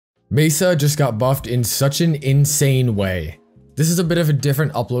Mesa just got buffed in such an insane way. This is a bit of a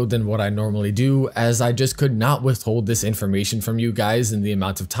different upload than what I normally do, as I just could not withhold this information from you guys in the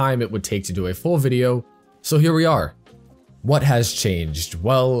amount of time it would take to do a full video, so here we are. What has changed?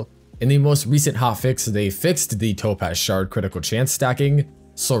 Well, in the most recent hotfix, they fixed the Topaz Shard critical chance stacking,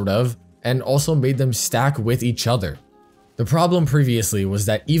 sort of, and also made them stack with each other. The problem previously was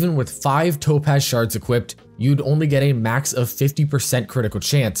that even with 5 Topaz Shards equipped, you'd only get a max of 50% critical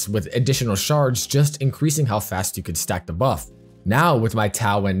chance, with additional shards just increasing how fast you could stack the buff. Now with my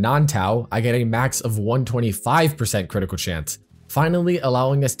Tau and non-Tau, I get a max of 125% critical chance, finally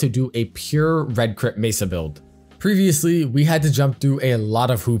allowing us to do a pure red crit Mesa build. Previously, we had to jump through a lot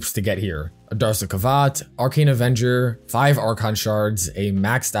of hoops to get here. A Darsa Kavat, Arcane Avenger, 5 Archon Shards, a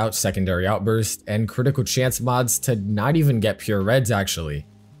maxed out secondary outburst, and critical chance mods to not even get pure reds actually.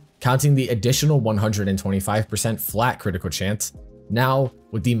 Counting the additional 125% flat critical chance, now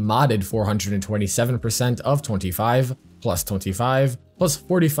with the modded 427% of 25, plus 25, plus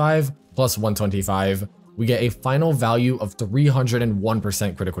 45, plus 125, we get a final value of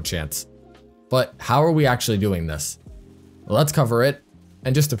 301% critical chance. But how are we actually doing this? Let's cover it,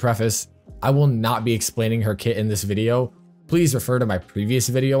 and just to preface, I will not be explaining her kit in this video. Please refer to my previous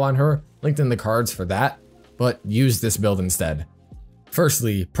video on her, linked in the cards for that, but use this build instead.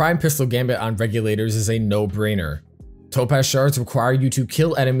 Firstly, Prime Pistol Gambit on Regulators is a no-brainer. Topaz Shards require you to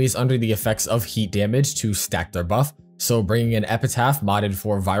kill enemies under the effects of heat damage to stack their buff, so bringing an Epitaph modded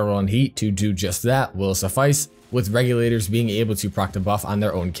for Viral and Heat to do just that will suffice, with Regulators being able to proc the buff on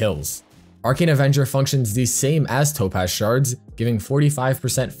their own kills. Arcane Avenger functions the same as Topaz Shards, giving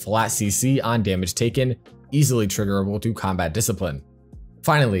 45% flat CC on damage taken, easily triggerable to combat discipline.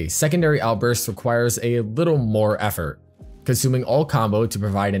 Finally, Secondary Outburst requires a little more effort, consuming all combo to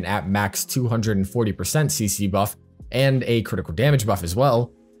provide an at max 240% CC buff and a critical damage buff as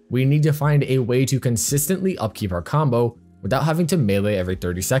well. We need to find a way to consistently upkeep our combo without having to melee every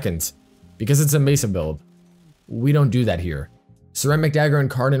 30 seconds, because it's a Mesa build. We don't do that here. Ceramic Dagger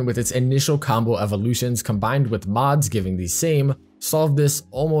Incarnate with its initial combo evolutions combined with mods giving the same solve this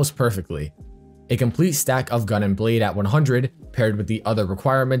almost perfectly. A complete stack of Gun and Blade at 100 paired with the other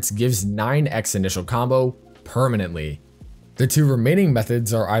requirements gives 9x initial combo permanently. The 2 remaining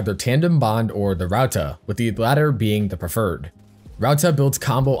methods are either Tandem Bond or the Rauta, with the latter being the preferred. Rauta builds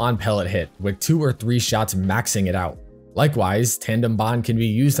combo on pellet hit, with 2 or 3 shots maxing it out. Likewise, Tandem Bond can be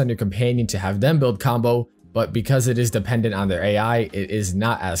used on your companion to have them build combo, but because it is dependent on their AI, it is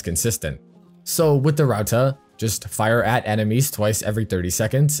not as consistent. So with the Rauta, just fire at enemies twice every 30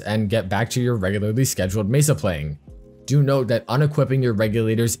 seconds and get back to your regularly scheduled Mesa playing. Do note that unequipping your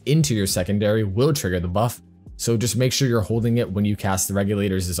Regulators into your secondary will trigger the buff, so just make sure you're holding it when you cast the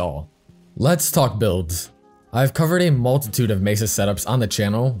Regulators is all. Let's talk builds. I've covered a multitude of Mesa setups on the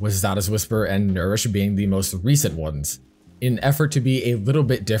channel, with Zada's Whisper and Nourish being the most recent ones. In an effort to be a little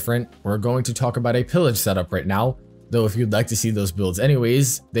bit different, we're going to talk about a Pillage setup right now, though if you'd like to see those builds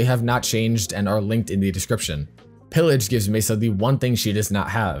anyways, they have not changed and are linked in the description. Pillage gives Mesa the one thing she does not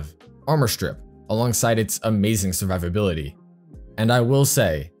have, Armor Strip, alongside its amazing survivability. And I will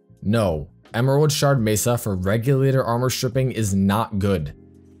say, no, Emerald Shard Mesa for Regulator armor stripping is not good.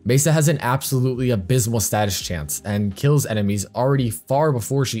 Mesa has an absolutely abysmal status chance and kills enemies already far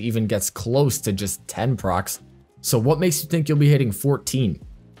before she even gets close to just 10 procs. So what makes you think you'll be hitting 14?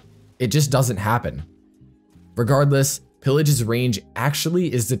 It just doesn't happen. Regardless, Pillage's range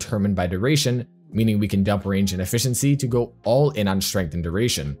actually is determined by duration, meaning we can dump range and efficiency to go all in on strength and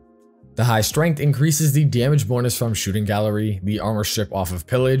duration. The high strength increases the damage bonus from Shooting Gallery, the armor strip off of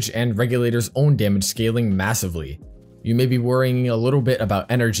Pillage, and Regulator's own damage scaling massively. You may be worrying a little bit about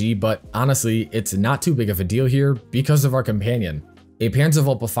energy, but honestly, it's not too big of a deal here because of our companion. A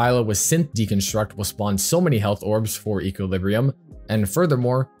Panzervault Phyla with Synth Deconstruct will spawn so many health orbs for Equilibrium, and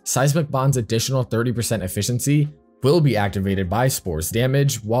furthermore, Seismic Bond's additional 30% efficiency will be activated by Spore's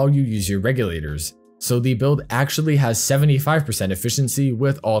damage while you use your Regulators, so the build actually has 75% efficiency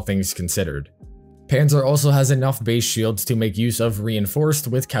with all things considered. Panzer also has enough base shields to make use of Reinforced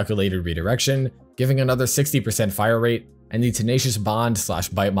with Calculated Redirection, giving another 60% fire rate, and the Tenacious Bond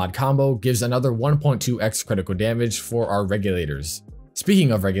 / Bite mod combo gives another 1.2x critical damage for our Regulators.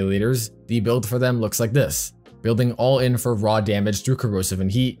 Speaking of Regulators, the build for them looks like this, building all in for raw damage through Corrosive and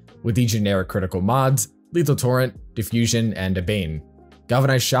Heat with the generic critical mods, Lethal Torrent, Diffusion, and a Bane.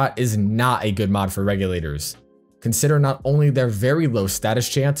 Galvanized Shot is not a good mod for Regulators. Consider not only their very low status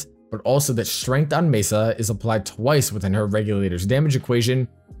chance, but also that Strength on Mesa is applied twice within her Regulator's damage equation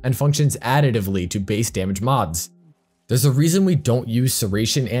and functions additively to base damage mods. There's a reason we don't use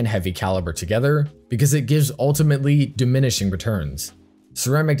Serration and Heavy Caliber together, because it gives ultimately diminishing returns.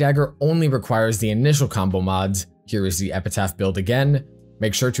 Ceramic Dagger only requires the initial combo mods. Here is the Epitaph build again.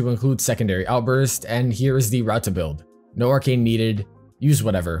 Make sure to include Secondary Outburst, and here is the route to build. No arcane needed, use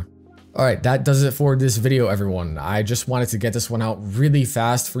whatever. Alright, that does it for this video, everyone. I just wanted to get this one out really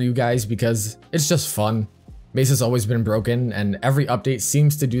fast for you guys because it's just fun. Mesa's always been broken, and every update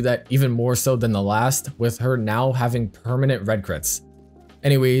seems to do that even more so than the last, with her now having permanent red crits.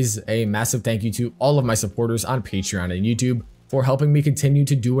 Anyways, a massive thank you to all of my supporters on Patreon and YouTube for helping me continue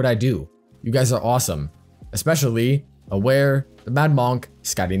to do what I do. You guys are awesome. Especially Aware, The Mad Monk,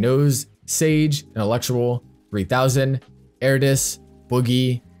 Scotty Nose, Sage, Intellectual, 3000, Erdis,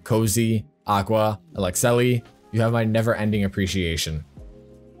 Boogie, Cozy, Aqua, Alexeli. You have my never-ending appreciation.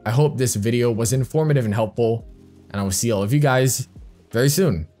 I hope this video was informative and helpful, and I will see all of you guys very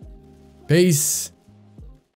soon. Peace!